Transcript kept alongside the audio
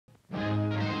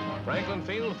Franklin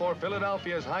Field for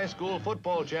Philadelphia's high school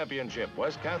football championship.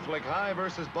 West Catholic High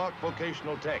versus Bok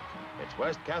Vocational Tech. It's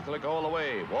West Catholic all the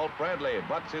way. Walt Bradley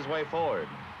butts his way forward.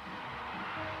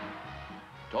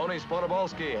 Tony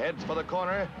Spodobalski heads for the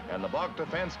corner, and the Bok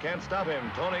defense can't stop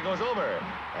him. Tony goes over,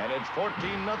 and it's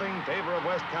 14-0 favor of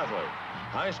West Catholic.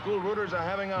 High school rooters are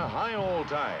having a high old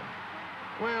time.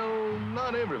 Well,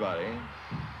 not everybody.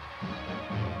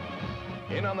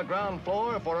 In on the ground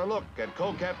floor for a look at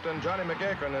co-captain Johnny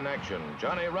McEachern in action.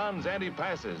 Johnny runs and he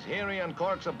passes. Here he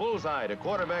uncorks a bullseye to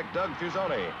quarterback Doug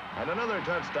Fusoni, and another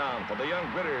touchdown for the young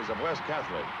Gritters of West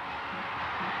Catholic.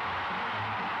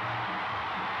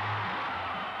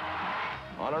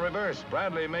 On a reverse,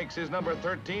 Bradley makes his number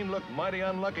 13 look mighty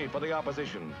unlucky for the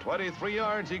opposition. 23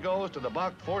 yards he goes to the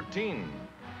Bok 14.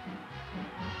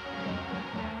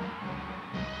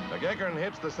 McEachern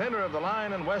hits the center of the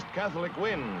line, and West Catholic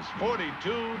wins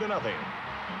 42-0.